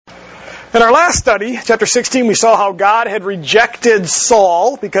In our last study, chapter 16, we saw how God had rejected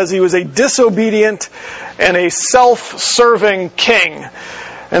Saul because he was a disobedient and a self-serving king.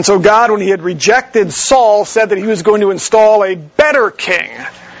 And so God, when he had rejected Saul, said that he was going to install a better king.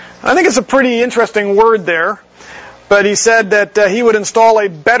 I think it's a pretty interesting word there. But he said that he would install a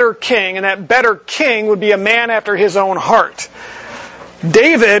better king, and that better king would be a man after his own heart.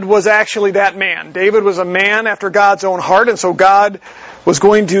 David was actually that man. David was a man after God's own heart, and so God was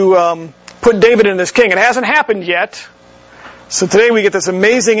going to put David in as king. It hasn't happened yet. So today we get this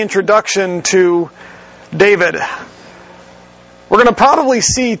amazing introduction to David. We're going to probably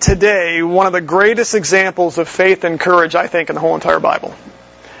see today one of the greatest examples of faith and courage, I think, in the whole entire Bible.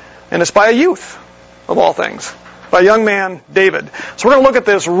 And it's by a youth, of all things. By a young man, David. So we're going to look at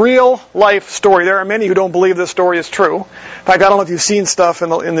this real life story. There are many who don't believe this story is true. In fact, I don't know if you've seen stuff in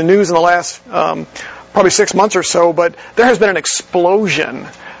the news in the last probably 6 months or so, but there has been an explosion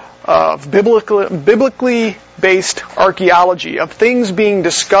of biblically based archaeology, of things being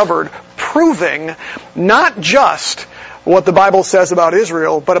discovered, proving not just what the Bible says about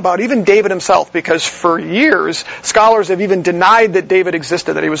Israel, but about even David himself, because for years, scholars have even denied that David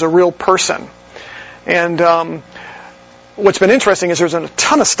existed, that he was a real person. And what's been interesting is there's been a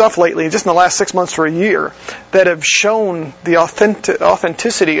ton of stuff lately, just in the last 6 months or a year, that have shown the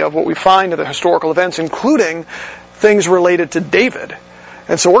authenticity of what we find in the historical events, including things related to David.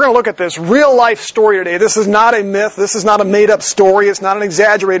 And so we're going to look at this real-life story today. This is not a myth. This is not a made-up story. It's not an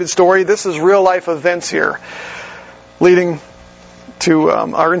exaggerated story. This is real-life events here, leading to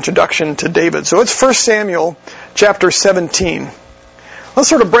our introduction to David. So it's 1 Samuel chapter 17. Let's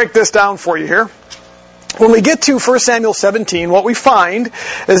sort of break this down for you here. When we get to 1 Samuel 17, what we find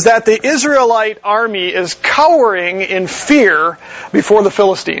is that the Israelite army is cowering in fear before the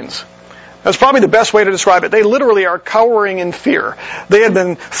Philistines. That's probably the best way to describe it. They literally are cowering in fear. They had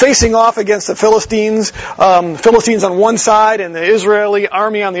been facing off against the Philistines on one side and the Israeli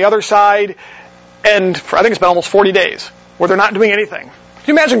army on the other side, and I think it's been almost 40 days where they're not doing anything. Can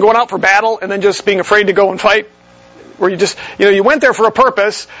you imagine going out for battle and then just being afraid to go and fight? Where you just, you went there for a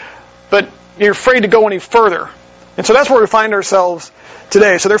purpose, but you're afraid to go any further. And so that's where we find ourselves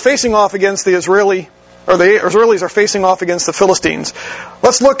today. So they're facing off against the Israelis are facing off against the Philistines.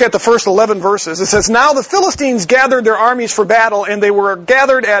 Let's look at the first 11 verses. It says, "Now the Philistines gathered their armies for battle, and they were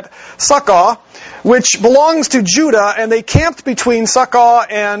gathered at Succoth, which belongs to Judah, and they camped between Succoth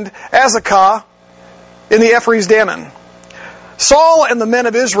and Azekah in the Ephraim. Saul and the men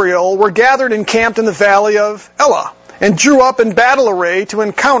of Israel were gathered and camped in the valley of Elah, and drew up in battle array to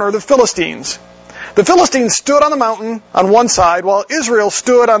encounter the Philistines. The Philistines stood on the mountain on one side, while Israel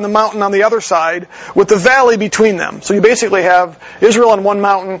stood on the mountain on the other side, with the valley between them." So you basically have Israel on one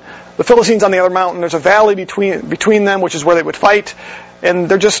mountain, the Philistines on the other mountain. There's a valley between them, which is where they would fight, and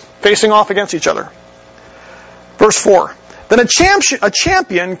they're just facing off against each other. Verse 4, "Then a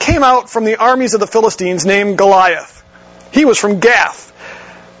champion came out from the armies of the Philistines named Goliath. He was from Gath.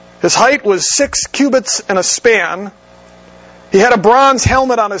 His height was 6 cubits and a span. He had a bronze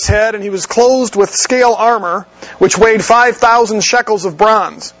helmet on his head, and he was clothed with scale armor, which weighed 5,000 shekels of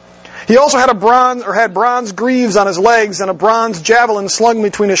bronze. He also had bronze greaves on his legs and a bronze javelin slung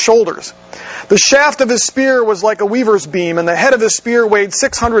between his shoulders. The shaft of his spear was like a weaver's beam, and the head of his spear weighed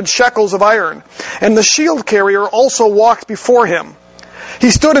 600 shekels of iron. And the shield carrier also walked before him.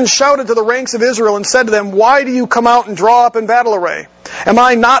 He stood and shouted to the ranks of Israel and said to them, 'Why do you come out and draw up in battle array? Am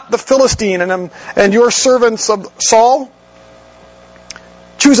I not the Philistine and your servants of Saul?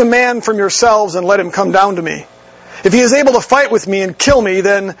 Choose a man from yourselves and let him come down to me. If he is able to fight with me and kill me,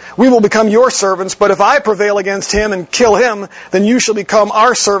 then we will become your servants. But if I prevail against him and kill him, then you shall become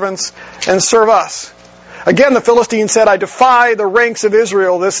our servants and serve us.' Again the Philistine said, 'I defy the ranks of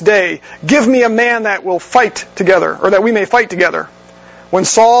Israel this day. Give me a man that will fight together, or that we may fight together.' When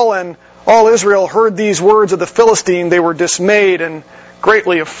Saul and all Israel heard these words of the Philistine, they were dismayed and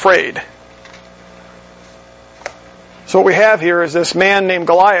greatly afraid." So what we have here is this man named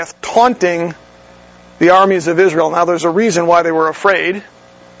Goliath taunting the armies of Israel. Now there's a reason why they were afraid.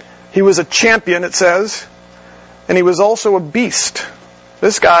 He was a champion, it says, and he was also a beast.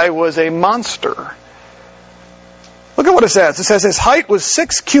 This guy was a monster. Look at what it says. It says his height was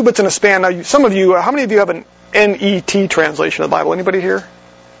 6 cubits and a span. Now some of you, how many of you have an NET translation of the Bible? Anybody here?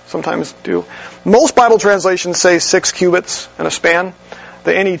 Sometimes do. Most Bible translations say 6 cubits and a span.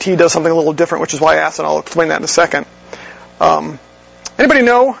 The NET does something a little different, which is why I asked, and I'll explain that in a second. Anybody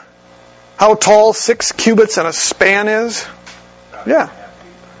know how tall 6 cubits and a span is? Yeah.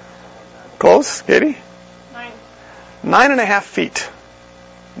 Close, Katie? 9.5 feet.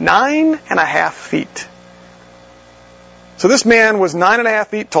 9.5 feet. So this man was 9.5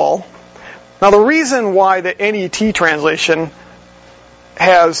 feet tall. Now, the reason why the NET translation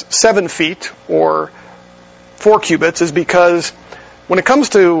has 7 feet or 4 cubits is because when it comes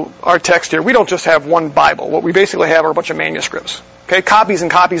to our text here, we don't just have one Bible. What we basically have are a bunch of manuscripts. Okay, copies and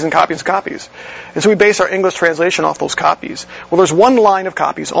copies and copies and copies. And so we base our English translation off those copies. Well, there's one line of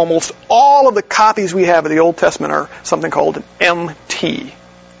copies. Almost all of the copies we have of the Old Testament are something called an MT,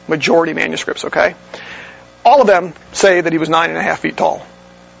 majority manuscripts, okay? All of them say that he was 9.5 feet tall.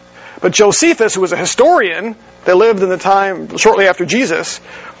 But Josephus, who was a historian that lived in the time shortly after Jesus,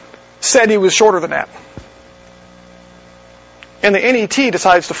 said he was shorter than that. And the NET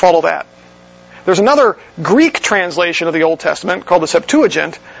decides to follow that. There's another Greek translation of the Old Testament called the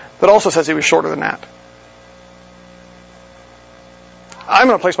Septuagint that also says he was shorter than that. I'm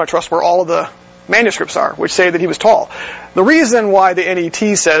going to place my trust where all of the manuscripts are, which say that he was tall. The reason why the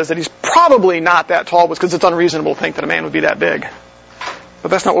NET says that he's probably not that tall was because it's unreasonable to think that a man would be that big. But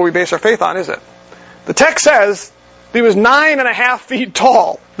that's not what we base our faith on, is it? The text says he was 9.5 feet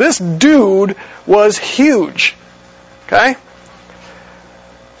tall. This dude was huge. Okay?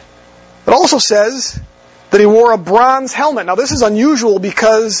 It also says that he wore a bronze helmet. Now, this is unusual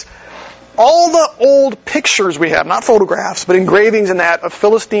because all the old pictures we have, not photographs, but engravings and that of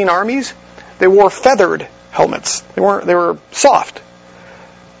Philistine armies, they wore feathered helmets. They were soft.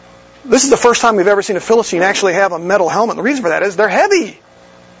 This is the first time we've ever seen a Philistine actually have a metal helmet. The reason for that is they're heavy.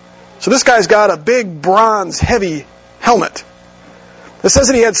 So this guy's got a big bronze heavy helmet. It says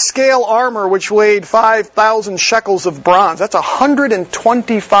that he had scale armor which weighed 5,000 shekels of bronze. That's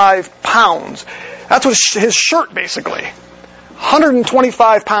 125 pounds. That's what his shirt basically.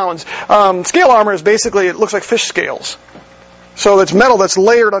 125 pounds. Scale armor is basically, it looks like fish scales. So it's metal that's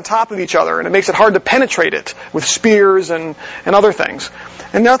layered on top of each other, and it makes it hard to penetrate it with spears and other things.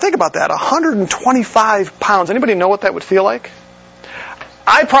 And now think about that, 125 pounds. Anybody know what that would feel like?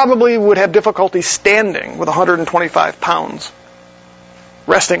 I probably would have difficulty standing with 125 pounds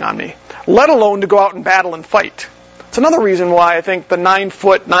resting on me, let alone to go out and battle and fight. It's another reason why I think the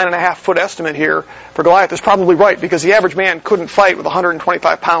 9.5 foot estimate here for Goliath is probably right, because the average man couldn't fight with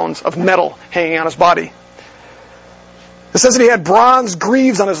 125 pounds of metal hanging on his body. It says that he had bronze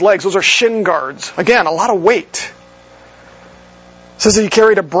greaves on his legs. Those are shin guards. Again, a lot of weight. It says that he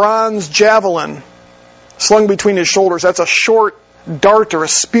carried a bronze javelin slung between his shoulders. That's a short dart or a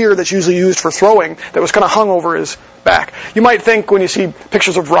spear that's usually used for throwing that was kind of hung over his back. You might think when you see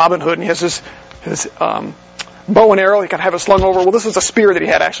pictures of Robin Hood and he has his bow and arrow, he can have it slung over. Well, this was a spear that he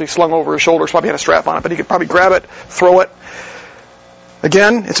had actually slung over his shoulders. Probably had a strap on it, but he could probably grab it, throw it.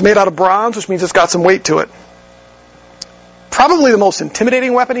 Again, it's made out of bronze, which means it's got some weight to it. Probably the most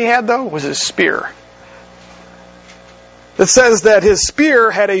intimidating weapon he had, though, was his spear. It says that his spear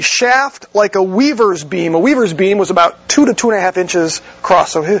had a shaft like a weaver's beam. A weaver's beam was about 2 to 2.5 inches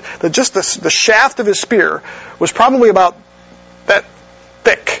across. So the shaft of his spear was probably about that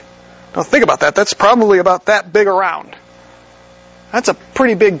thick. Now think about that. That's probably about that big around. That's a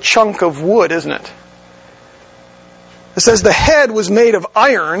pretty big chunk of wood, isn't it? It says the head was made of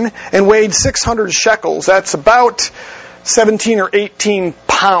iron and weighed 600 shekels. That's about 17 or 18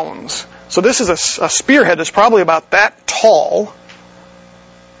 pounds. So this is a spearhead that's probably about that tall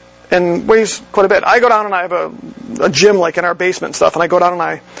and weighs quite a bit. I go down and I have a gym like in our basement and stuff, and I go down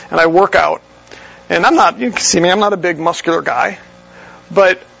and I work out. And you can see me, I'm not a big muscular guy,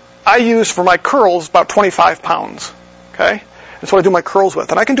 but I use for my curls about 25 pounds. Okay? That's what I do my curls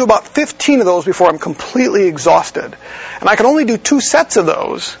with. And I can do about 15 of those before I'm completely exhausted. And I can only do 2 sets of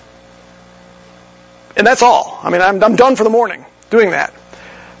those. And that's all. I mean, I'm done for the morning doing that.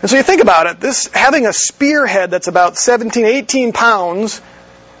 And so you think about it, having a spearhead that's about 17, 18 pounds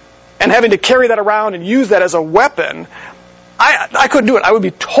and having to carry that around and use that as a weapon, I couldn't do it. I would be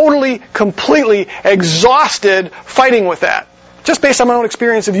totally, completely exhausted fighting with that, just based on my own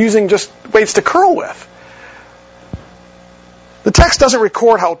experience of using just weights to curl with. The text doesn't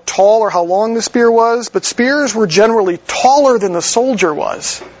record how tall or how long the spear was, but spears were generally taller than the soldier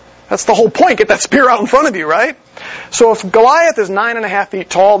was. That's the whole point. Get that spear out in front of you, right? So if Goliath is 9.5 feet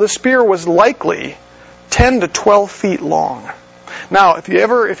tall, this spear was likely 10 to 12 feet long. Now, if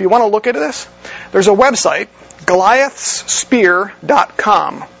you want to look at this, there's a website,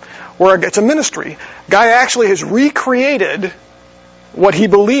 goliathsspear.com, where it's a ministry. Guy actually has recreated what he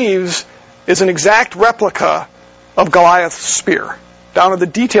believes is an exact replica of Goliath's spear, down to the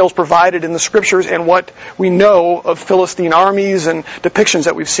details provided in the scriptures and what we know of Philistine armies and depictions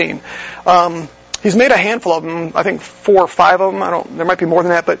that we've seen. He's made a handful of them, I think 4 or 5 of them. There might be more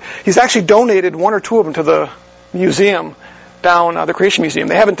than that, but he's actually donated 1 or 2 of them to the museum down, the Creation Museum.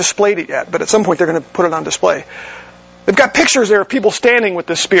 They haven't displayed it yet, but at some point they're going to put it on display. They've got pictures there of people standing with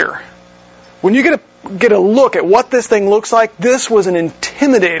this spear. when you get a look at what this thing looks like, this was an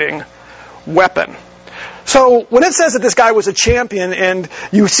intimidating weapon. So when it says that this guy was a champion, and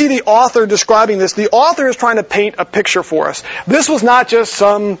you see the author describing this, the author is trying to paint a picture for us. This was not just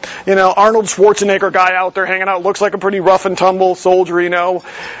some, Arnold Schwarzenegger guy out there hanging out, looks like a pretty rough and tumble soldier,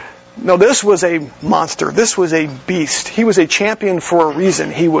 No, this was a monster. This was a beast. He was a champion for a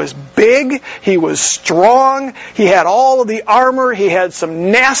reason. He was big. He was strong. He had all of the armor. He had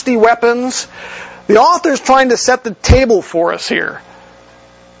some nasty weapons. The author's trying to set the table for us here.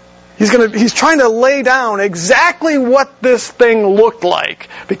 He's trying to lay down exactly what this thing looked like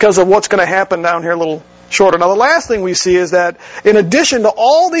because of what's going to happen down here a little shorter. Now, the last thing we see is that in addition to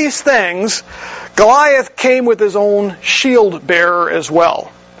all these things, Goliath came with his own shield bearer as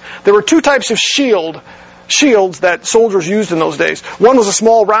well. There were two types of shields that soldiers used in those days. One was a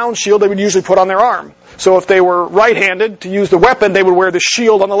small round shield they would usually put on their arm. So if they were right-handed to use the weapon, they would wear the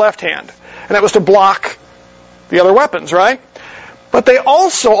shield on the left hand. And that was to block the other weapons, right? But they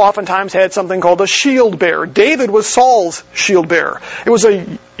also oftentimes had something called a shield bearer. David was Saul's shield bearer. It was a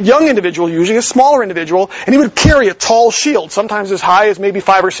young individual, usually a smaller individual, and he would carry a tall shield, sometimes as high as maybe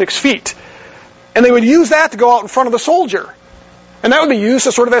 5 or 6 feet. And they would use that to go out in front of the soldier. And that would be used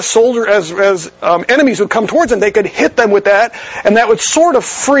to sort of as enemies would come towards them, they could hit them with that, and that would sort of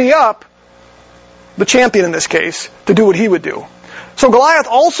free up the champion in this case to do what he would do. So Goliath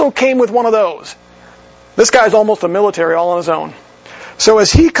also came with one of those. This guy's almost a military all on his own. So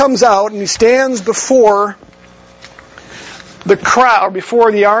as he comes out and he stands before the crowd, or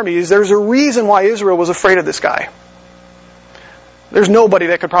before the armies, there's a reason why Israel was afraid of this guy. There's nobody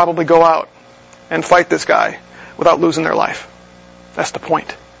that could probably go out and fight this guy without losing their life. That's the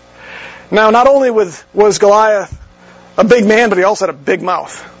point. Now, not only was Goliath a big man, but he also had a big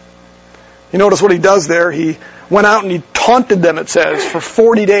mouth. You notice what he does there. He went out and he taunted them, it says, for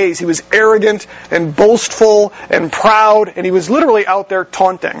 40 days. He was arrogant and boastful and proud, and he was literally out there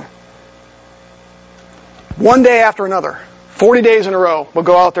taunting. One day after another, 40 days in a row, would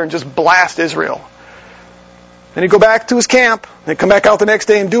go out there and just blast Israel. Then he'd go back to his camp, and he'd come back out the next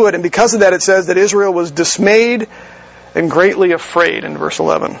day and do it, and because of that it says that Israel was dismayed and greatly afraid in verse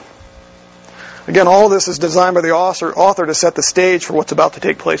 11. Again, all of this is designed by the author to set the stage for what's about to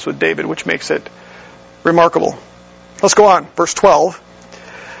take place with David, which makes it remarkable. Let's go on. Verse 12.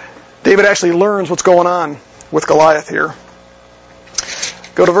 David actually learns what's going on with Goliath here.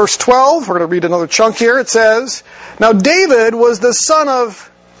 Go to verse 12. We're going to read another chunk here. It says, Now David was the son of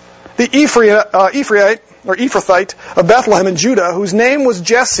the Ephrathite of Bethlehem in Judah, whose name was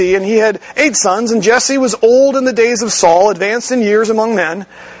Jesse, and he had 8 sons, and Jesse was old in the days of Saul, advanced in years among men.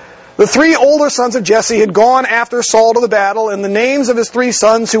 The 3 older sons of Jesse had gone after Saul to the battle, and the names of his 3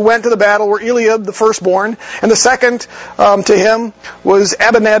 sons who went to the battle were Eliab, the firstborn, and the second to him was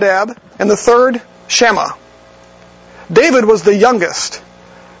Abinadab, and the third Shammah. David was the youngest.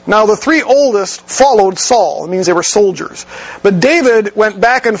 Now the 3 oldest followed Saul. It means they were soldiers. But David went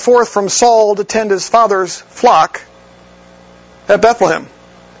back and forth from Saul to tend his father's flock at Bethlehem.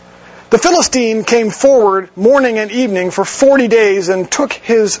 The Philistine came forward morning and evening for 40 days and took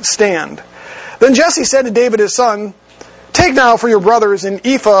his stand. Then Jesse said to David his son, Take now for your brothers an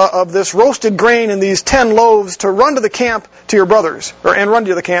ephah of this roasted grain and these 10 loaves to run to the camp to your brothers, and run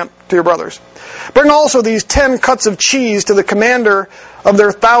to the camp to your brothers. Bring also these 10 cuts of cheese to the commander of their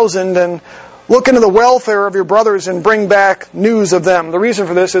 1,000, and look into the welfare of your brothers and bring back news of them. The reason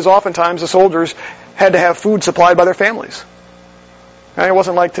for this is oftentimes the soldiers had to have food supplied by their families. And it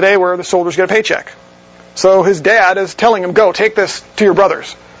wasn't like today where the soldiers get a paycheck. So his dad is telling him, Go, take this to your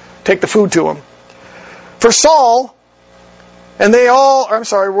brothers. Take the food to them. For Saul, and they all,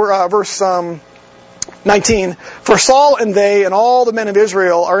 verse 19, For Saul and they and all the men of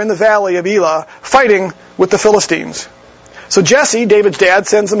Israel are in the valley of Elah, fighting with the Philistines. So Jesse, David's dad,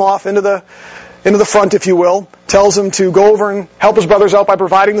 sends him off into the front, if you will, tells him to go over and help his brothers out by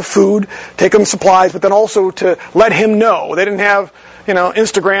providing the food, take them supplies, but then also to let him know. They didn't have,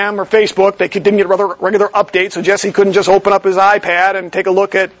 Instagram or Facebook. They didn't get regular updates, so Jesse couldn't just open up his iPad and take a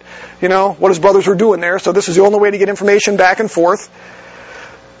look at, what his brothers were doing there. So this is the only way to get information back and forth.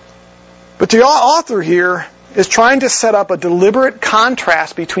 But the author here is trying to set up a deliberate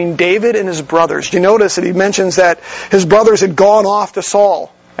contrast between David and his brothers. You notice that he mentions that his brothers had gone off to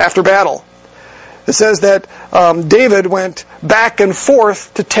Saul after battle. It says that David went back and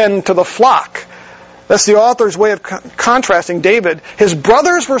forth to tend to the flock. That's the author's way of contrasting David. His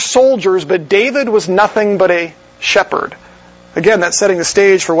brothers were soldiers, but David was nothing but a shepherd. Again, that's setting the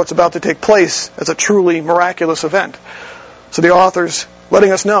stage for what's about to take place as a truly miraculous event. So the author's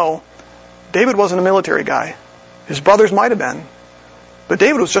letting us know David wasn't a military guy. His brothers might have been, but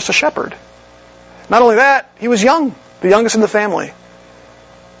David was just a shepherd. Not only that, he was young, the youngest in the family.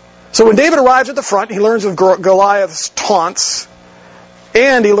 So when David arrives at the front, he learns of Goliath's taunts,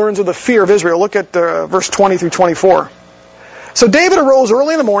 and he learns of the fear of Israel. Look at verse 20 through 24. So David arose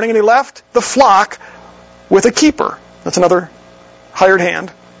early in the morning, and he left the flock with a keeper. That's another hired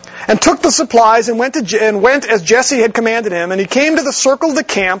hand. And took the supplies and went as Jesse had commanded him. And he came to the circle of the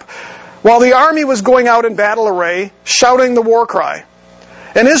camp while the army was going out in battle array, shouting the war cry.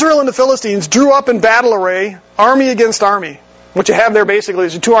 And Israel and the Philistines drew up in battle array, army against army. What you have there basically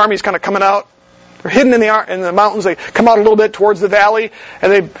is the two armies kind of coming out. They're hidden in the mountains. They come out a little bit towards the valley,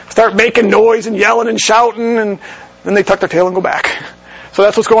 and they start making noise and yelling and shouting, and then they tuck their tail and go back. So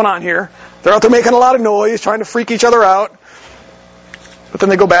that's what's going on here. They're out there making a lot of noise, trying to freak each other out. But then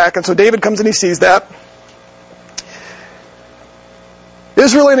they go back, and so David comes and he sees that.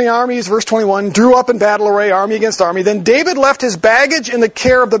 Israel and the armies, verse 21, drew up in battle array, army against army. Then David left his baggage in the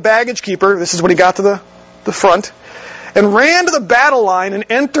care of the baggage keeper. This is when he got to the front. And ran to the battle line and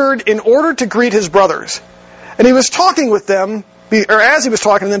entered in order to greet his brothers. And he was talking with them, or as he was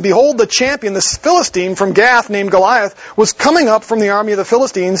talking to them, behold, the champion, the Philistine from Gath named Goliath, was coming up from the army of the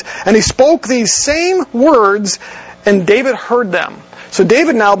Philistines, and he spoke these same words, and David heard them. So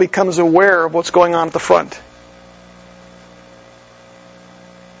David now becomes aware of what's going on at the front.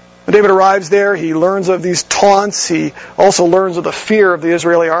 When David arrives there, he learns of these taunts. He also learns of the fear of the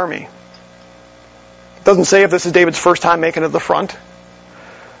Israeli army. It doesn't say if this is David's first time making it to the front,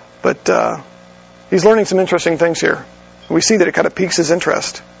 but he's learning some interesting things here. We see that it kind of piques his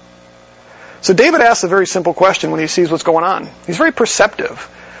interest. So David asks a very simple question when he sees what's going on. He's very perceptive.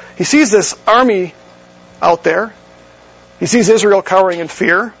 He sees this army out there. He sees Israel cowering in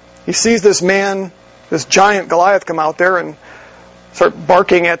fear. He sees this man, this giant Goliath, come out there and start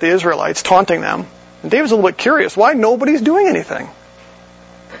barking at the Israelites, taunting them. And David's a little bit curious. Why nobody's doing anything?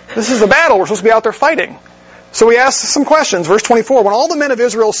 This is the battle. We're supposed to be out there fighting. So he asks some questions. Verse 24, when all the men of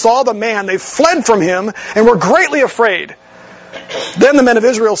Israel saw the man, they fled from him and were greatly afraid. Then the men of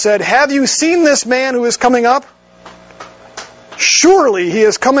Israel said, have you seen this man who is coming up? Surely he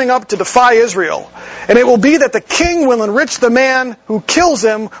is coming up to defy Israel. And it will be that the king will enrich the man who kills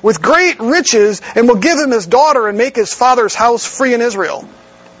him with great riches and will give him his daughter and make his father's house free in Israel.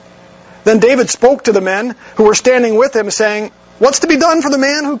 Then David spoke to the men who were standing with him, saying, what's to be done for the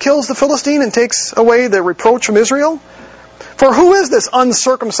man who kills the Philistine and takes away the reproach from Israel? For who is this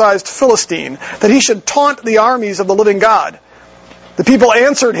uncircumcised Philistine, that he should taunt the armies of the living God? The people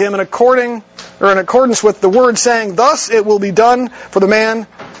answered him in accordance with the word, saying, thus it will be done for the man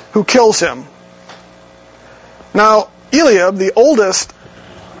who kills him. Now, Eliab, the oldest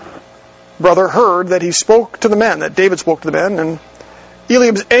brother, heard that he spoke to the men, that David spoke to the men, and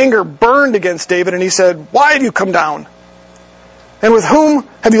Eliab's anger burned against David, and he said, why have you come down? And with whom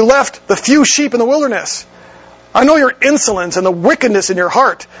have you left the few sheep in the wilderness? I know your insolence and the wickedness in your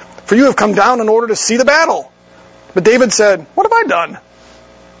heart, for you have come down in order to see the battle. But David said, what have I done?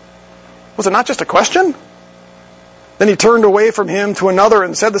 Was it not just a question? Then he turned away from him to another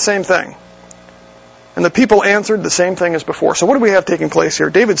and said the same thing. And the people answered the same thing as before. So what do we have taking place here?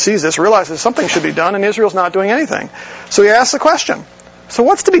 David sees this, realizes something should be done, and Israel's not doing anything. So he asks the question. So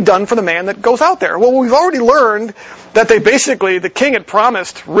what's to be done for the man that goes out there? Well, we've already learned that the king had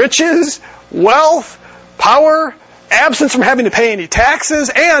promised riches, wealth, power, absence from having to pay any taxes,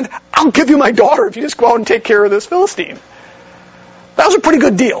 and I'll give you my daughter if you just go out and take care of this Philistine. That was a pretty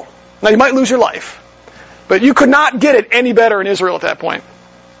good deal. Now, you might lose your life, but you could not get it any better in Israel at that point.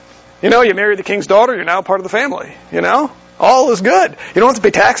 You marry the king's daughter, you're now part of the family, All is good. You don't have to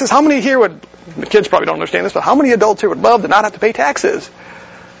pay taxes. How many here the kids probably don't understand this, but how many adults here would love to not have to pay taxes?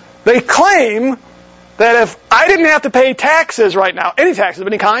 They claim that if I didn't have to pay taxes right now, any taxes of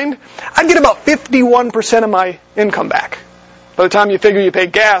any kind, I'd get about 51% of my income back. By the time you figure you pay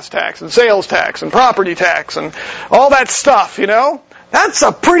gas tax and sales tax and property tax and all that stuff, that's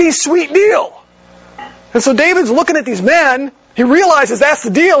a pretty sweet deal. And so David's looking at these men, he realizes that's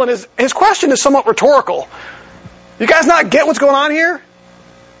the deal, and his question is somewhat rhetorical. You guys not get what's going on here?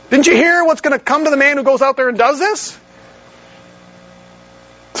 Didn't you hear what's going to come to the man who goes out there and does this?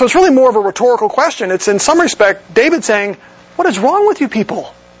 So it's really more of a rhetorical question. It's in some respect David saying, what is wrong with you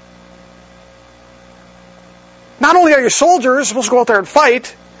people? Not only are you soldiers supposed to go out there and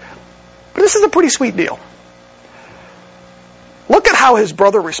fight, but this is a pretty sweet deal. Look at how his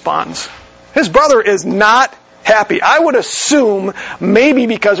brother responds. His brother is not happy. I would assume maybe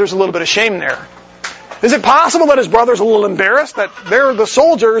because there's a little bit of shame there. Is it possible that his brother's a little embarrassed that they're the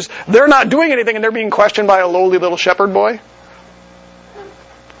soldiers, they're not doing anything, and they're being questioned by a lowly little shepherd boy?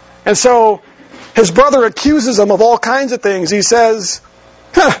 And so his brother accuses him of all kinds of things. He says,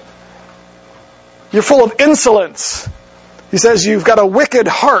 You're full of insolence. He says you've got a wicked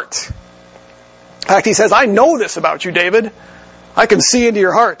heart. In fact, he says, I know this about you, David. I can see into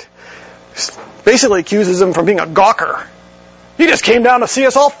your heart. Basically accuses him from being a gawker. You just came down to see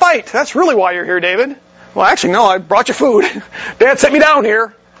us all fight. That's really why you're here, David. Well, actually, no, I brought you food. Dad sent me down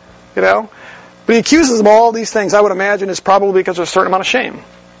here. But he accuses him of all these things. I would imagine is probably because there's a certain amount of shame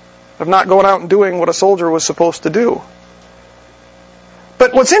of not going out and doing what a soldier was supposed to do.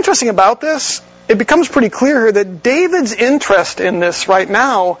 But what's interesting about this, it becomes pretty clear here that David's interest in this right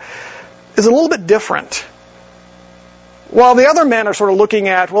now is a little bit different. While the other men are sort of looking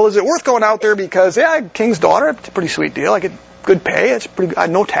at, well, is it worth going out there because, king's daughter, it's a pretty sweet deal. I get good pay. It's pretty,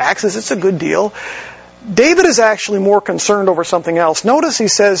 no taxes. It's a good deal. David is actually more concerned over something else. Notice he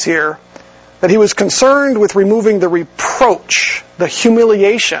says here that he was concerned with removing the reproach, the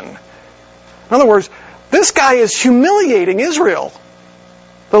humiliation. In other words, this guy is humiliating Israel,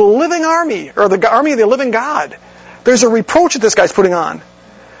 the living army, or the army of the living God. There's a reproach that this guy's putting on.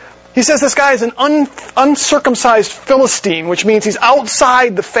 He says this guy is an uncircumcised Philistine, which means he's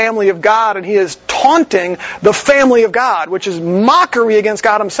outside the family of God, and he is taunting the family of God, which is mockery against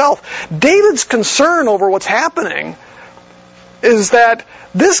God himself. David's concern over what's happening is that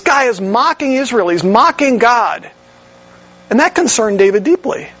this guy is mocking Israel. He's mocking God. And that concerned David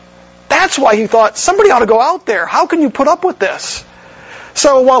deeply. That's why he thought, somebody ought to go out there. How can you put up with this?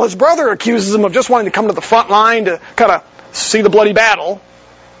 So while his brother accuses him of just wanting to come to the front line to kind of see the bloody battle,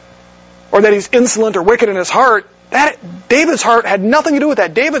 or that he's insolent or wicked in his heart, David's heart had nothing to do with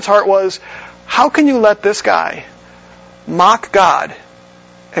that. David's heart was, how can you let this guy mock God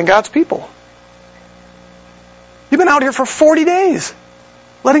and God's people? You've been out here for 40 days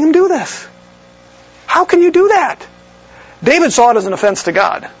letting him do this. How can you do that? David saw it as an offense to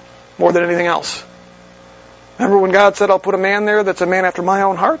God more than anything else. Remember when God said, I'll put a man there that's a man after my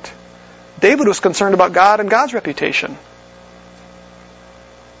own heart? David was concerned about God and God's reputation.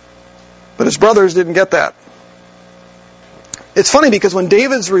 But his brothers didn't get that. It's funny because when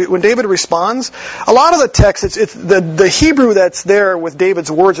David responds, a lot of the text, it's the Hebrew that's there with David's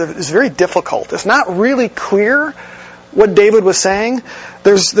words is very difficult. It's not really clear what David was saying.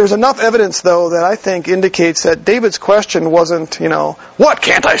 There's enough evidence, though, that I think indicates that David's question wasn't, what,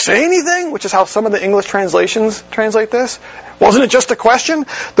 can't I say anything? Which is how some of the English translations translate this. Wasn't it just a question?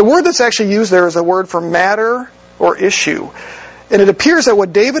 The word that's actually used there is a word for matter or issue. And it appears that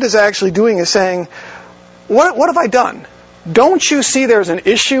what David is actually doing is saying, what have I done? Don't you see there's an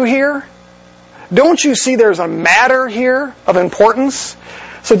issue here? Don't you see there's a matter here of importance?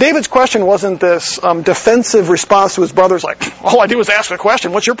 So David's question wasn't this defensive response to his brothers like, all I do is ask a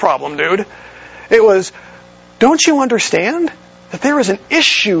question. What's your problem, dude? It was, don't you understand that there is an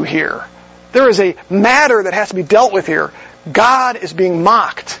issue here? There is a matter that has to be dealt with here. God is being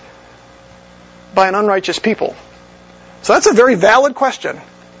mocked by an unrighteous people. So that's a very valid question.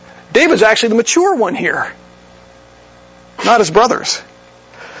 David's actually the mature one here, not his brothers.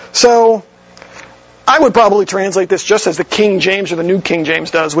 So I would probably translate this just as the King James or the New King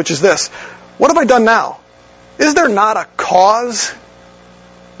James does, which is this. What have I done now? Is there not a cause?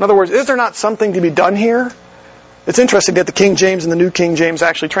 In other words, is there not something to be done here? It's interesting that the King James and the New King James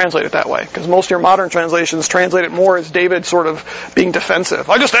actually translate it that way, because most of your modern translations translate it more as David sort of being defensive.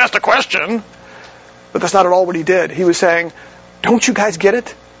 I just asked a question. But that's not at all what he did. He was saying, don't you guys get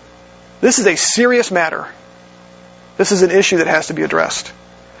it? This is a serious matter. This is an issue that has to be addressed.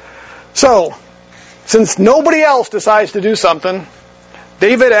 So, since nobody else decides to do something,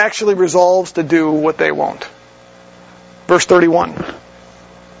 David actually resolves to do what they won't. Verse 31.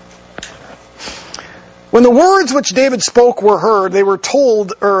 When the words which David spoke were heard, they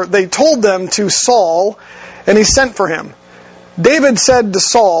told them to Saul, and he sent for him. David said to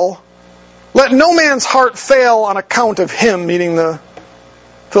Saul, let no man's heart fail on account of him, meaning the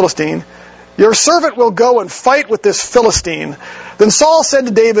Philistine. Your servant will go and fight with this Philistine. Then Saul said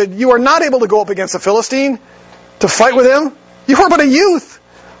to David, you are not able to go up against the Philistine to fight with him. You are but a youth,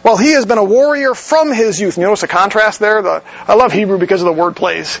 while he has been a warrior from his youth. You notice the contrast there? I love Hebrew because of the word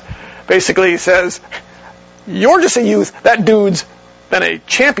plays. Basically, he says, you're just a youth. That dude's been a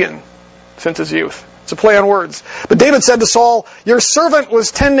champion since his youth. It's a play on words. But David said to Saul, your servant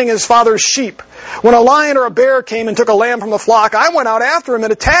was tending his father's sheep. When a lion or a bear came and took a lamb from the flock, I went out after him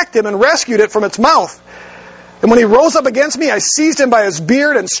and attacked him and rescued it from its mouth. And when he rose up against me, I seized him by his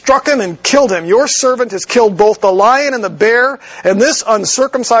beard and struck him and killed him. Your servant has killed both the lion and the bear, and this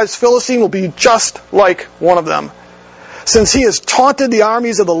uncircumcised Philistine will be just like one of them, since he has taunted the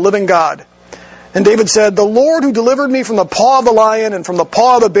armies of the living God. And David said, the Lord who delivered me from the paw of the lion and from the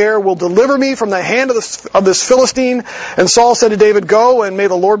paw of the bear will deliver me from the hand of this Philistine. And Saul said to David, go, and may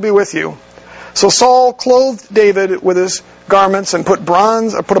the Lord be with you. So Saul clothed David with his garments and put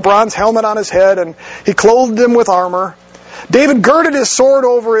a bronze helmet on his head, and he clothed him with armor. David girded his sword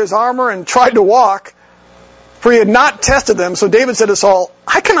over his armor and tried to walk, for he had not tested them. So David said to Saul,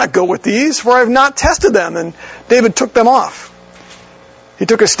 I cannot go with these, for I have not tested them. And David took them off. He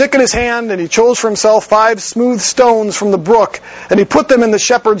took a stick in his hand, and he chose for himself 5 smooth stones from the brook, and he put them in the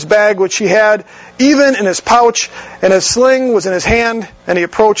shepherd's bag which he had, even in his pouch, and his sling was in his hand, and he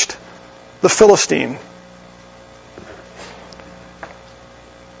approached the Philistine.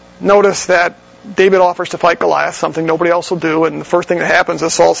 Notice that David offers to fight Goliath, something nobody else will do, and the first thing that happens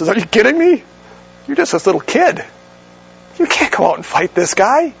is Saul says, are you kidding me? You're just this little kid. You can't go out and fight this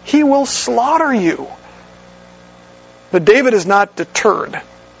guy. He will slaughter you. But David is not deterred.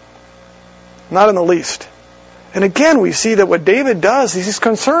 Not in the least. And again, we see that what David does is he's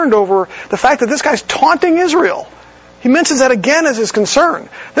concerned over the fact that this guy's taunting Israel. He mentions that again as his concern.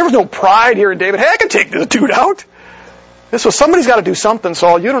 There was no pride here in David. Hey, I can take this dude out. This was, somebody's got to do something,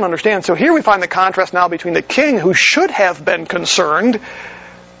 Saul. You don't understand. So here we find the contrast now between the king, who should have been concerned,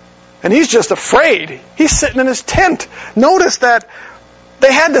 and he's just afraid. He's sitting in his tent. Notice that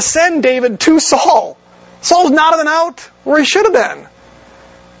they had to send David to Saul. Saul's nodding out where he should have been.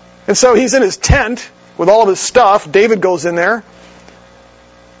 And so he's in his tent with all of his stuff. David goes in there.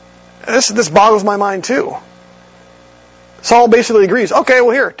 This boggles my mind too. Saul basically agrees, okay,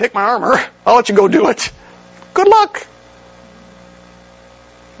 well here, take my armor. I'll let you go do it. Good luck.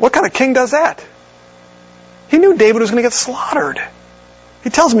 What kind of king does that? He knew David was going to get slaughtered.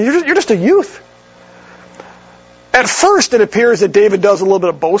 He tells me, you're just a youth. At first it appears that David does a little bit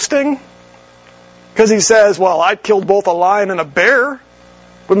of boasting, because he says, well, I killed both a lion and a bear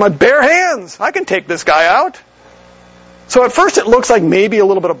with my bare hands. I can take this guy out. So at first it looks like maybe a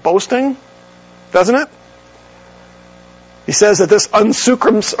little bit of boasting, doesn't it? He says that this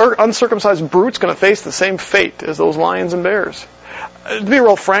uncircumcised brute's going to face the same fate as those lions and bears. To be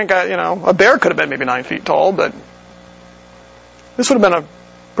real frank, a bear could have been maybe 9 feet tall, but this would have been a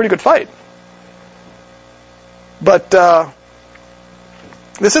pretty good fight. But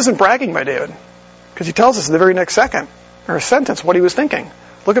this isn't bragging by David, because he tells us in the very next sentence what he was thinking.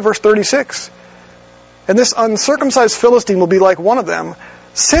 Look at verse 36. And this uncircumcised Philistine will be like one of them,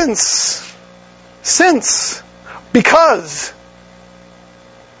 because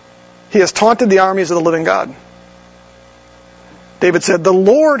he has taunted the armies of the living God. David said, the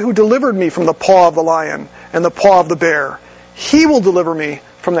Lord who delivered me from the paw of the lion and the paw of the bear, he will deliver me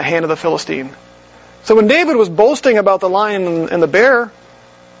from the hand of the Philistine. So when David was boasting about the lion and the bear,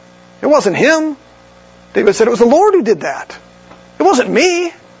 it wasn't him. David said it was the Lord who did that. It wasn't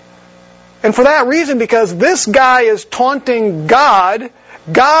me. And for that reason, because this guy is taunting God,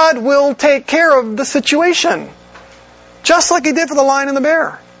 God will take care of the situation. Just like he did for the lion and the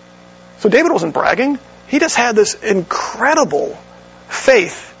bear. So David wasn't bragging. He just had this incredible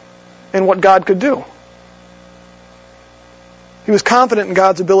faith in what God could do. He was confident in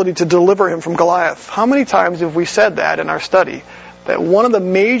God's ability to deliver him from Goliath. How many times have we said that in our study? That one of the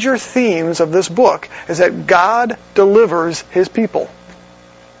major themes of this book is that God delivers his people.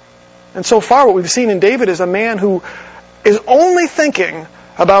 And so far what we've seen in David is a man who is only thinking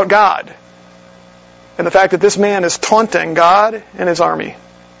about God. And the fact that this man is taunting God and his army.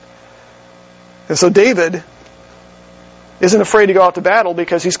 And so David isn't afraid to go out to battle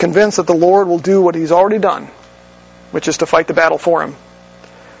because he's convinced that the Lord will do what he's already done, which is to fight the battle for him.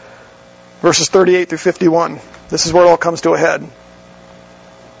 Verses 38 through 51. This is where it all comes to a head.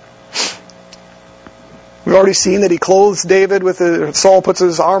 We've already seen that he clothes David Saul puts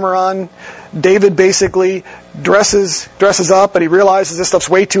his armor on. David basically dresses up, and he realizes this stuff's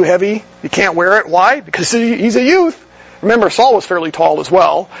way too heavy. He can't wear it. Why? Because he's a youth. Remember, Saul was fairly tall as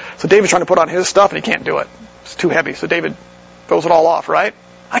well. So David's trying to put on his stuff, and he can't do it. It's too heavy. So David throws it all off, right?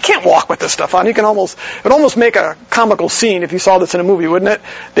 I can't walk with this stuff on. It would almost make a comical scene if you saw this in a movie, wouldn't it?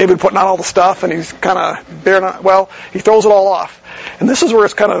 David putting on all the stuff, and he's kind of bearing on. Well, he throws it all off. And this is where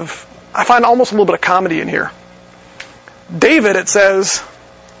it's kind of, I find almost a little bit of comedy in here. David, it says,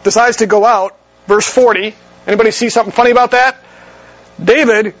 decides to go out. Verse 40. Anybody see something funny about that?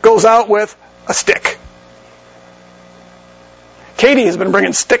 David goes out with a stick. Katie has been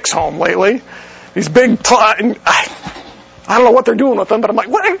bringing sticks home lately. These big, I don't know what they're doing with them, but I'm like,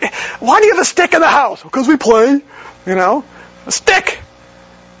 why do you have a stick in the house? Because we play, a stick.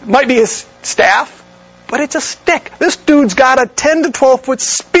 It might be his staff, but it's a stick. This dude's got a 10 to 12 foot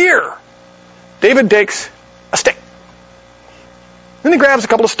spear. David takes a stick. Then he grabs a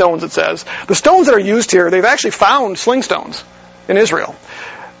couple of stones, it says. The stones that are used here, they've actually found sling stones in Israel.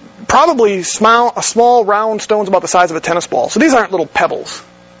 Probably small round stones about the size of a tennis ball. So these aren't little pebbles.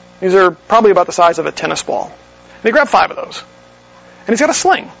 These are probably about the size of a tennis ball. And he grabbed 5 of those. And he's got a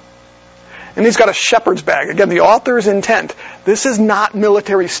sling. And he's got a shepherd's bag. Again, the author's intent. This is not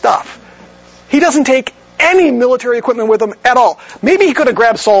military stuff. He doesn't take any military equipment with him at all. Maybe he could have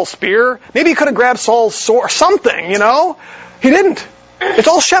grabbed Saul's spear. Maybe he could have grabbed Saul's sword. Something, He didn't. It's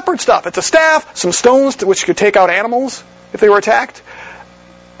all shepherd stuff. It's a staff, some stones which could take out animals if they were attacked,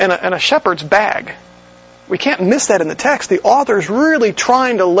 and a shepherd's bag. We can't miss that in the text. The author's really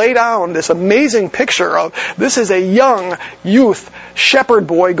trying to lay down this amazing picture of this is a young youth shepherd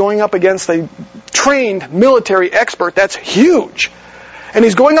boy going up against a trained military expert. That's huge. And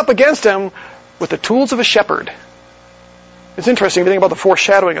he's going up against him with the tools of a shepherd. It's interesting if you think about the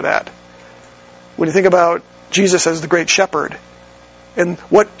foreshadowing of that. When you think about Jesus as the great shepherd, and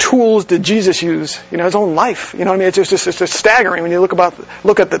what tools did Jesus use? His own life. It's just staggering when you look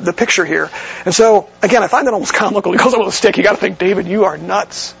at the picture here. And so, again, I find that almost comical. He goes out with a stick. You got to think, David, you are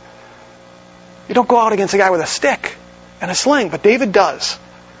nuts. You don't go out against a guy with a stick and a sling, but David does.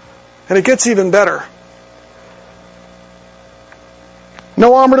 And it gets even better.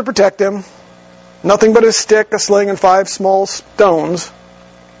 No armor to protect him. Nothing but his stick, a sling, and 5 small stones.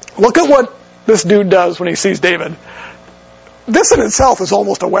 Look at what this dude does when he sees David. This in itself is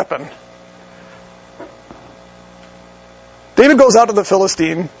almost a weapon. David goes out to the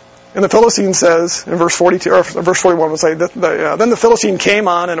Philistine, and the Philistine says, in verse 42 or verse 41, we'll say, then the Philistine came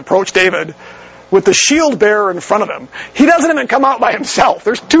on and approached David with the shield bearer in front of him. He doesn't even come out by himself.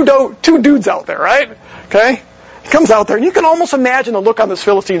 There's two dudes out there, right? Okay? He comes out there, and you can almost imagine the look on this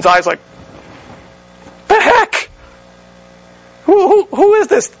Philistine's eyes like, the heck? Who is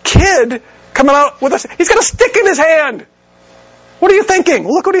this kid coming out with us? He's got a stick in his hand. What are you thinking?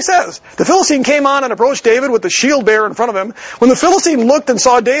 Look what he says. The Philistine came on and approached David with the shield bearer in front of him. When the Philistine looked and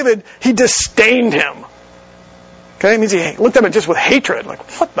saw David, he disdained him. Okay? It means he looked at him just with hatred. Like,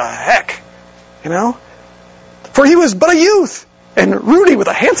 what the heck? For he was but a youth and ruddy with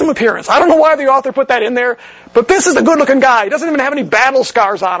a handsome appearance. I don't know why the author put that in there, but this is a good-looking guy. He doesn't even have any battle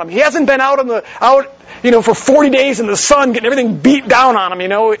scars on him. He hasn't been out for 40 days in the sun getting everything beat down on him.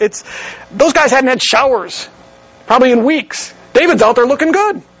 Those guys hadn't had showers probably in weeks. David's out there looking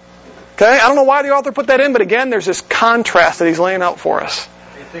good. Okay? I don't know why the author put that in, but again, there's this contrast that he's laying out for us.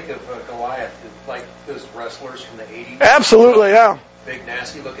 You think of Goliath like those wrestlers from the 80s? Absolutely, yeah. Big,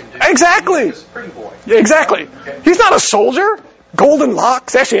 nasty-looking dude. Exactly. He's a pretty boy. Yeah, exactly. Okay. He's not a soldier. Golden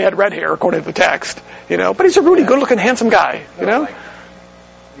locks. Actually, he had red hair, according to the text. But he's a really good-looking, handsome guy. Like,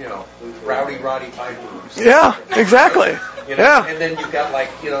 rowdy Roddy Piper. Yeah, exactly. Yeah. And then you've got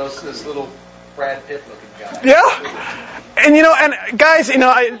this little Brad Pitt looking guy. Yeah. And guys,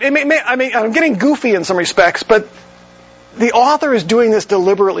 I'm getting goofy in some respects, but the author is doing this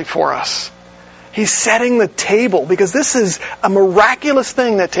deliberately for us. He's setting the table because this is a miraculous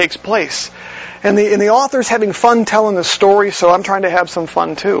thing that takes place. And the author's having fun telling the story, so I'm trying to have some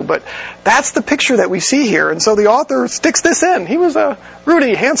fun too. But that's the picture that we see here. And so the author sticks this in. He was a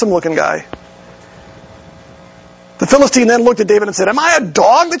ruddy, handsome-looking guy. The Philistine then looked at David and said, "Am I a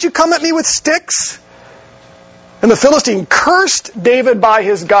dog that you come at me with sticks?" And the Philistine cursed David by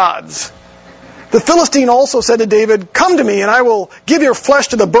his gods. The Philistine also said to David, "Come to me, and I will give your flesh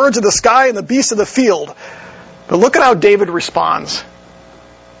to the birds of the sky and the beasts of the field." But look at how David responds.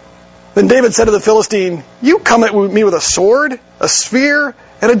 Then David said to the Philistine, "You come at me with a sword, a spear,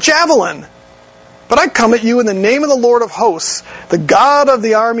 and a javelin. But I come at you in the name of the Lord of hosts, the God of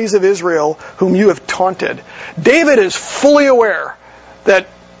the armies of Israel, whom you have taunted." David is fully aware that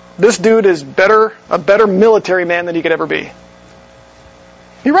this dude is a better military man than he could ever be.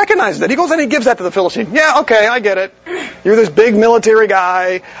 He recognizes that. He goes and he gives that to the Philistine. "Yeah, okay, I get it. You're this big military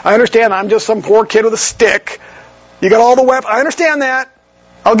guy. I understand I'm just some poor kid with a stick. You got all the weapons. I understand that.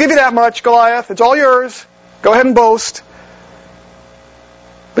 I'll give you that much, Goliath. It's all yours. Go ahead and boast."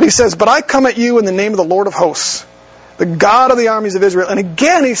 But he says, "But I come at you in the name of the Lord of hosts, the God of the armies of Israel." And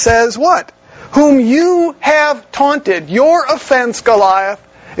again he says, what? "Whom you have taunted." Your offense, Goliath,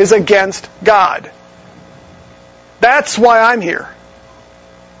 is against God. That's why I'm here.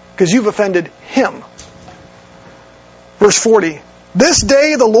 Because you've offended Him. Verse 40. "This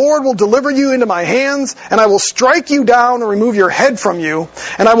day the Lord will deliver you into my hands, and I will strike you down and remove your head from you.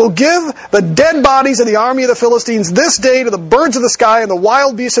 And I will give the dead bodies of the army of the Philistines this day to the birds of the sky and the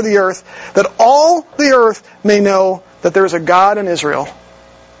wild beasts of the earth, that all the earth may know that there is a God in Israel.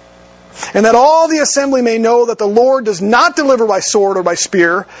 And that all the assembly may know that the Lord does not deliver by sword or by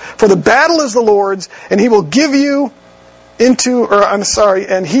spear, for the battle is the Lord's, and He will give you into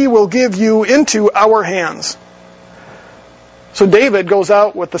our hands." So David goes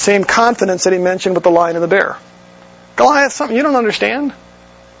out with the same confidence that he mentioned with the lion and the bear. "Goliath, something you don't understand.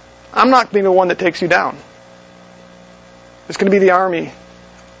 I'm not going to be the one that takes you down. It's going to be the army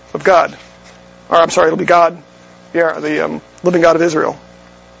of God. Or, I'm sorry, it'll be God, the living God of Israel.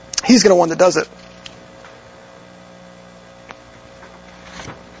 He's going to be the one that does it.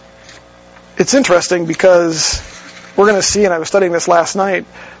 It's interesting because we're going to see, and I was studying this last night,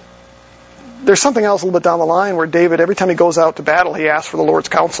 there's something else a little bit down the line where David, every time he goes out to battle, he asks for the Lord's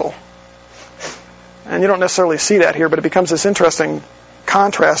counsel. And you don't necessarily see that here, but it becomes this interesting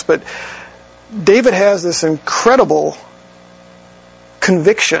contrast. But David has this incredible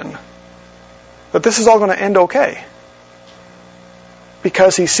conviction that this is all going to end okay,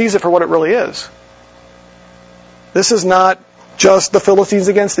 because he sees it for what it really is. This is not just the Philistines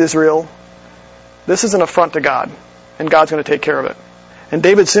against Israel. This is an affront to God, and God's going to take care of it. And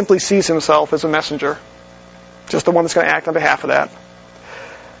David simply sees himself as a messenger, just the one that's going to act on behalf of that.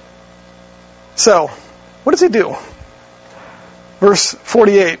 So, what does he do? Verse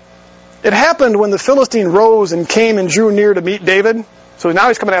 48. It happened when the Philistine rose and came and drew near to meet David. So now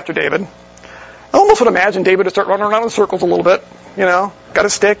he's coming after David. I almost would imagine David to start running around in circles a little bit. Got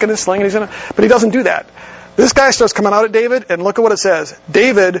his stick and his sling, and but he doesn't do that. This guy starts coming out at David, and look at what it says.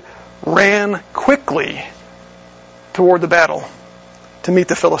 David ran quickly toward the battle to meet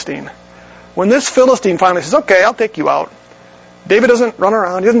the Philistine. When this Philistine finally says, okay, I'll take you out, David doesn't run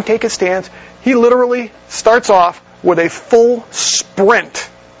around, he doesn't take his stance. He literally starts off with a full sprint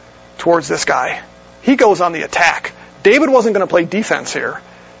towards this guy. He goes on the attack. David wasn't going to play defense here.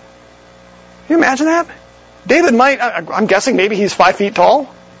 Can you imagine that? David I'm guessing maybe he's 5 feet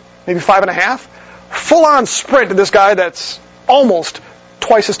tall, maybe 5.5. Full-on sprint to this guy that's almost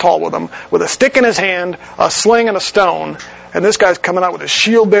twice as tall with him, with a stick in his hand, a sling and a stone. And this guy's coming out with a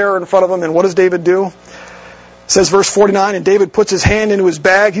shield bearer in front of him. And what does David do? It says verse 49, and David puts his hand into his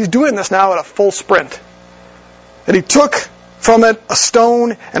bag. He's doing this now at a full sprint. And he took from it a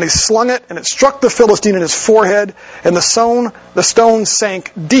stone, and he slung it, and it struck the Philistine in his forehead, and the stone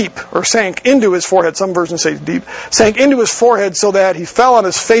sank deep, or sank into his forehead. Some versions say deep. Sank into his forehead so that he fell on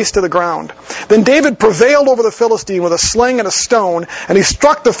his face to the ground. Then David prevailed over the Philistine with a sling and a stone, and he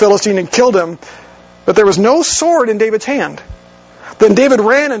struck the Philistine and killed him. But there was no sword in David's hand. Then David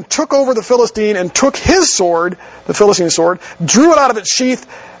ran and took over the Philistine and took his sword, the Philistine's sword, drew it out of its sheath,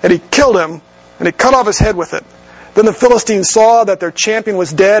 and he killed him, and he cut off his head with it. Then the Philistines saw that their champion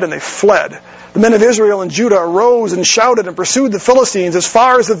was dead, and they fled. The men of Israel and Judah arose and shouted and pursued the Philistines as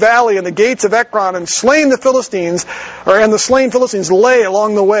far as the valley and the gates of Ekron, and the slain Philistines lay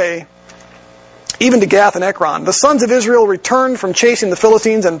along the way, even to Gath and Ekron. The sons of Israel returned from chasing the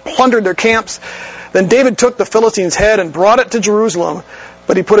Philistines and plundered their camps. Then David took the Philistine's head and brought it to Jerusalem,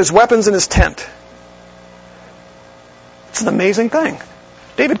 but he put his weapons in his tent. It's an amazing thing.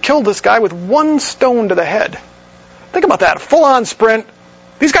 David killed this guy with one stone to the head. Think about that. Full-on sprint.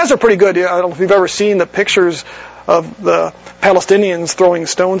 These guys are pretty good. I don't know if you've ever seen the pictures of the Palestinians throwing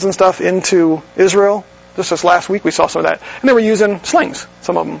stones and stuff into Israel. Just this last week we saw some of that. And they were using slings,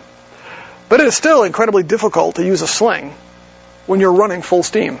 some of them. But it is still incredibly difficult to use a sling when you're running full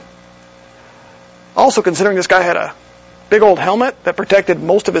steam. Also, considering this guy had a big old helmet that protected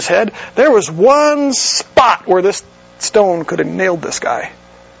most of his head, there was one spot where this stone could have nailed this guy.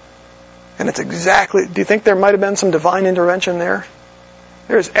 And it's exactly, do you think there might have been some divine intervention there?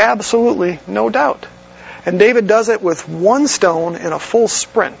 There is absolutely no doubt. And David does it with one stone in a full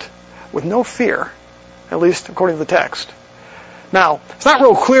sprint, with no fear, at least according to the text. Now, it's not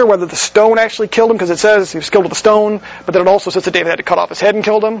real clear whether the stone actually killed him, because it says he was killed with a stone, but then it also says that David had to cut off his head and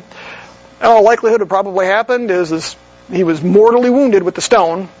killed him. And all likelihood what probably happened is he was mortally wounded with the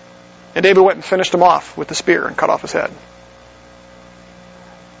stone, and David went and finished him off with the spear and cut off his head.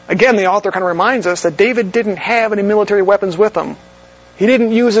 Again, the author kind of reminds us that David didn't have any military weapons with him. He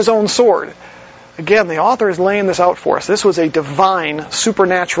didn't use his own sword. Again, the author is laying this out for us. This was a divine,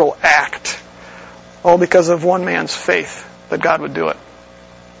 supernatural act, all because of one man's faith that God would do it.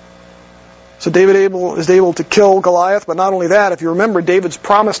 So David is able to kill Goliath, but not only that, if you remember, David's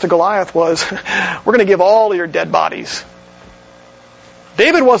promise to Goliath was, we're going to give all of your dead bodies.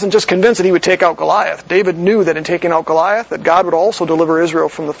 David wasn't just convinced that he would take out Goliath. David knew that in taking out Goliath, that God would also deliver Israel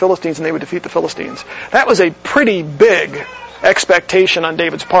from the Philistines and they would defeat the Philistines. That was a pretty big expectation on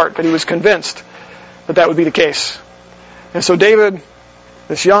David's part, but he was convinced that that would be the case. And so David,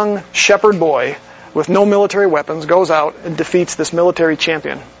 this young shepherd boy with no military weapons, goes out and defeats this military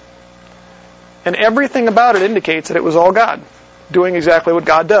champion. And everything about it indicates that it was all God, doing exactly what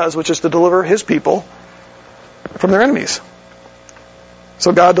God does, which is to deliver his people from their enemies.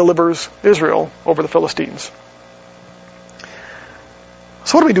 So God delivers Israel over the Philistines.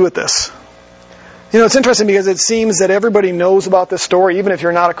 So what do we do with this? It's interesting because it seems that everybody knows about this story, even if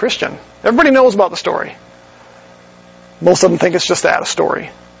you're not a Christian. Everybody knows about the story. Most of them think it's just that, a story.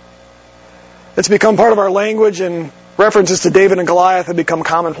 It's become part of our language, and references to David and Goliath have become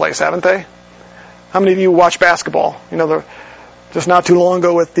commonplace, haven't they? How many of you watch basketball? Just not too long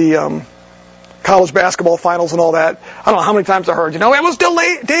ago with the college basketball finals and all that. I don't know how many times I heard, it was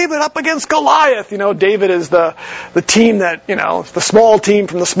David up against Goliath. David is the team that, the small team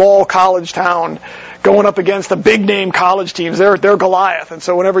from the small college town going up against the big name college teams. They're Goliath. And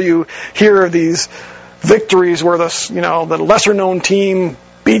so whenever you hear of these victories where the lesser known team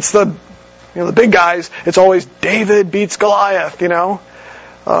beats the big guys, it's always David beats Goliath, The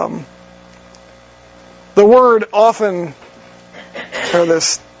word often, or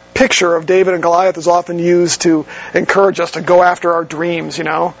this picture of David and Goliath is often used to encourage us to go after our dreams,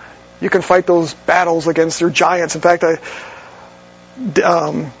 You can fight those battles against your giants. In fact,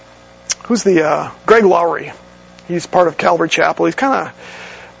 Greg Lowry? He's part of Calvary Chapel. He's kind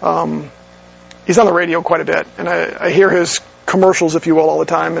of, he's on the radio quite a bit, and I hear his commercials, if you will, all the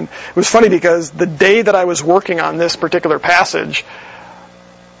time. And it was funny because the day that I was working on this particular passage,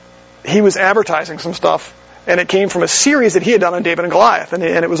 he was advertising some stuff, and it came from a series that he had done on David and Goliath. And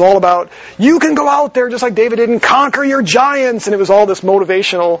it was all about, you can go out there just like David did and conquer your giants. And it was all this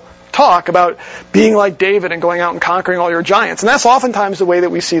motivational talk about being like David and going out and conquering all your giants. And that's oftentimes the way that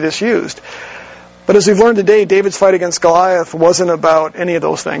we see this used. But as we've learned today, David's fight against Goliath wasn't about any of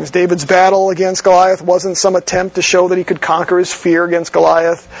those things. David's battle against Goliath wasn't some attempt to show that he could conquer his fear against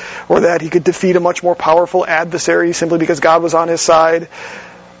Goliath, or that he could defeat a much more powerful adversary simply because God was on his side.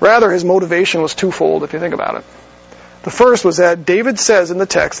 Rather, his motivation was twofold, if you think about it. The first was that David says in the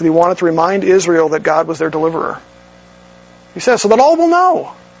text that he wanted to remind Israel that God was their deliverer. He says, so that all will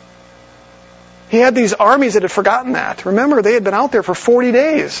know. He had these armies that had forgotten that. Remember, they had been out there for 40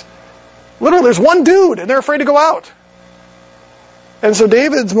 days. Literally, there's one dude, and they're afraid to go out. And so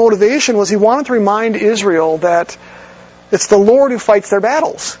David's motivation was he wanted to remind Israel that it's the Lord who fights their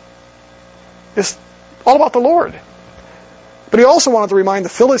battles. It's all about the Lord. But he also wanted to remind the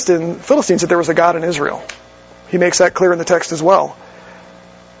Philistines that there was a God in Israel. He makes that clear in the text as well.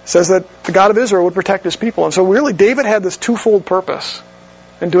 He says that the God of Israel would protect his people. And so really David had this twofold purpose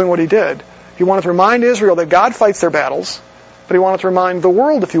in doing what he did. He wanted to remind Israel that God fights their battles, but he wanted to remind the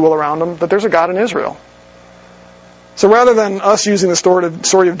world, if you will, around him that there's a God in Israel. So rather than us using the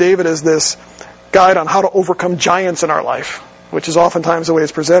story of David as this guide on how to overcome giants in our life, which is oftentimes the way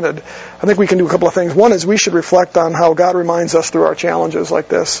it's presented, I think we can do a couple of things. One is we should reflect on how God reminds us through our challenges like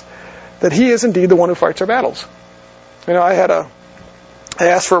this, that he is indeed the one who fights our battles. I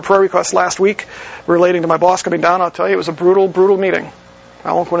asked for a prayer request last week relating to my boss coming down. I'll tell you, it was a brutal, brutal meeting.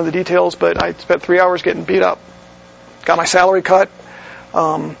 I won't go into the details, but I spent 3 hours getting beat up. Got my salary cut.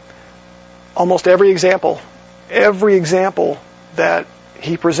 Almost every example that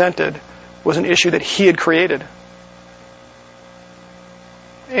he presented was an issue that he had created.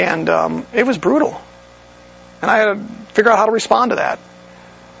 And it was brutal. And I had to figure out how to respond to that.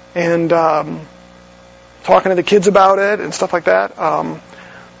 And talking to the kids about it and stuff like that.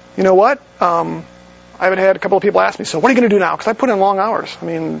 You know what? I haven't had a couple of people ask me, so what are you going to do now? Because I put in long hours. I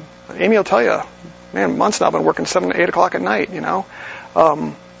mean, Amy will tell you, man, months now I've been working 7 to 8 o'clock at night,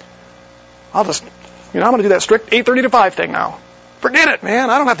 I'll just, I'm going to do that strict 8:30 to 5 thing now. Forget it, man.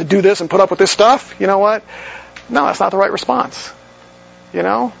 I don't have to do this and put up with this stuff. You know what? No, that's not the right response.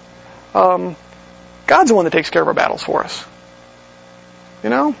 God's the one that takes care of our battles for us.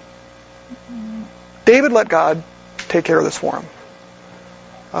 David let God take care of this for him.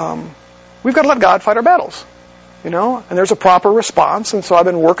 We've got to let God fight our battles. And there's a proper response, and so I've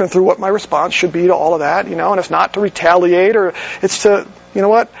been working through what my response should be to all of that, and it's not to retaliate, or it's to,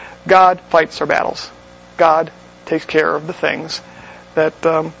 God fights our battles. God takes care of the things that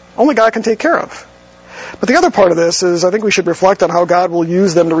only God can take care of. But the other part of this is I think we should reflect on how God will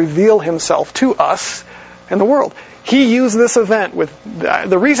use them to reveal himself to us and the world. He used this event with,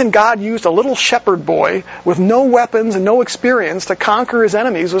 the reason God used a little shepherd boy with no weapons and no experience to conquer his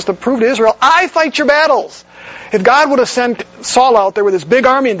enemies was to prove to Israel, I fight your battles. If God would have sent Saul out there with his big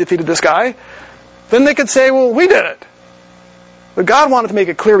army and defeated this guy, then they could say, well, we did it. But God wanted to make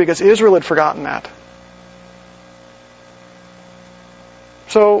it clear because Israel had forgotten that.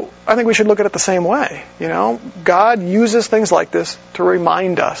 So I think we should look at it the same way. God uses things like this to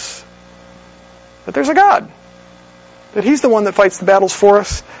remind us that there's a God. That he's the one that fights the battles for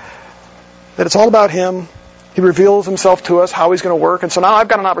us. That it's all about him. He reveals himself to us, how he's going to work. And so now I've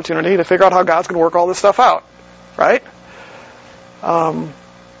got an opportunity to figure out how God's going to work all this stuff out. Right?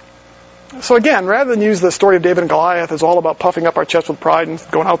 So again, rather than use the story of David and Goliath as all about puffing up our chest with pride and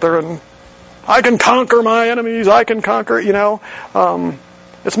going out there and I can conquer my enemies, I can conquer,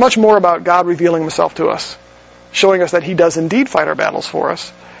 It's much more about God revealing himself to us, showing us that he does indeed fight our battles for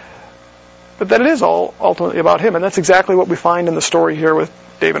us, but that it is all ultimately about him. And that's exactly what we find in the story here with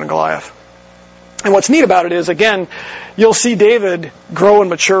David and Goliath. And what's neat about it is, again, you'll see David grow and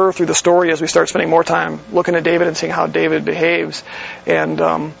mature through the story as we start spending more time looking at David and seeing how David behaves.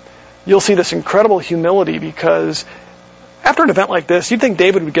 And you'll see this incredible humility, because after an event like this, you'd think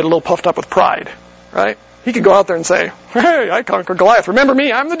David would get a little puffed up with pride, right? He could go out there and say, hey, I conquered Goliath. Remember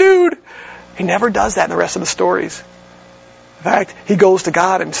me? I'm the dude. He never does that in the rest of the stories. In fact, he goes to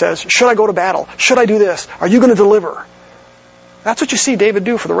God and says, should I go to battle? Should I do this? Are you going to deliver? That's what you see David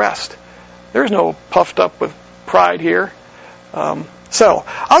do for the rest. There's no puffed up with pride here. So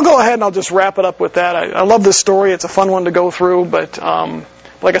I'll go ahead and I'll just wrap it up with that. I love this story. It's a fun one to go through. But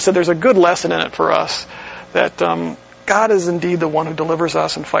like I said, there's a good lesson in it for us that God is indeed the one who delivers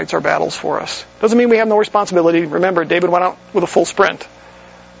us and fights our battles for us. Doesn't mean we have no responsibility. Remember, David went out with a full sprint,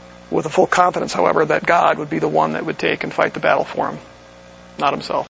 with a full confidence, however, that God would be the one that would take and fight the battle for him, not himself.